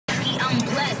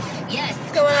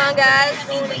What's going on, guys?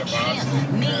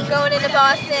 Going into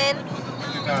Boston.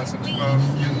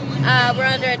 2012. We're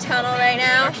under a tunnel right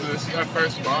now. Actually, this is our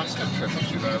first Boston trip of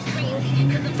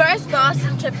 2012. First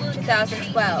Boston trip of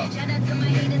 2012.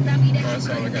 That's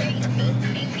all I got.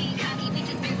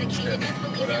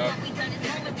 What up?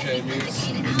 Jamie's.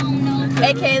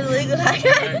 AKA the legal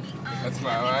hacker. That's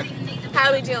my line. How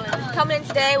are we doing? Coming in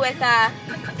today with the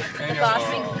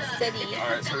Boston City.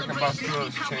 Alright, so we can bust through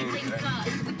those chains.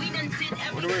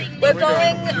 Where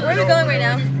are we going right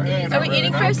now? Are we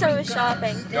eating first or are we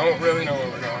shopping? Don't really know where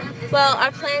we're going. Well,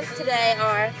 our plans today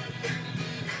are...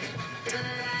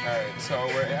 Alright, so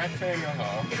we're at Faneuil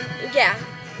Hall. Yeah.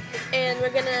 And we're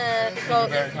gonna go...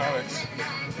 Newberry Comics.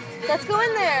 Let's go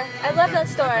in there. I love that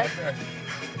store.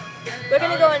 We're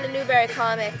gonna go into Newberry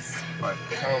Comics. But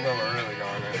tell them where we're really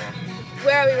going right now.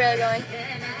 Where are we really going?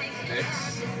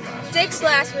 Dick's.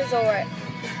 Last Resort.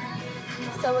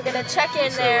 So we're gonna check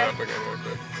in there.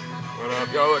 What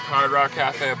up? Yo, look, Hard Rock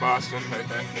Cafe at Boston, right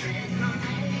there.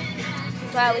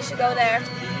 Wow, we should go there.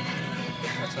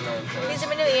 That's another place. These are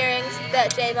my new earrings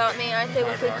that Jay bought me. Aren't they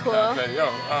pretty cool? Cafe. Yo,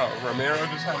 Ramiro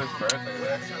just had his birthday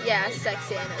there. Yeah,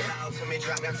 sexy, I know.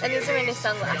 And these are my new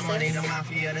sunglasses.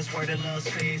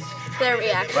 They're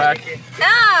reaction. Black.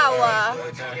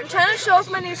 Ow! I'm trying to show off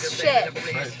my new shit.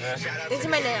 Right there. These are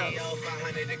my nails.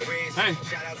 Hey!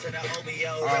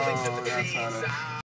 Oh, that's not it.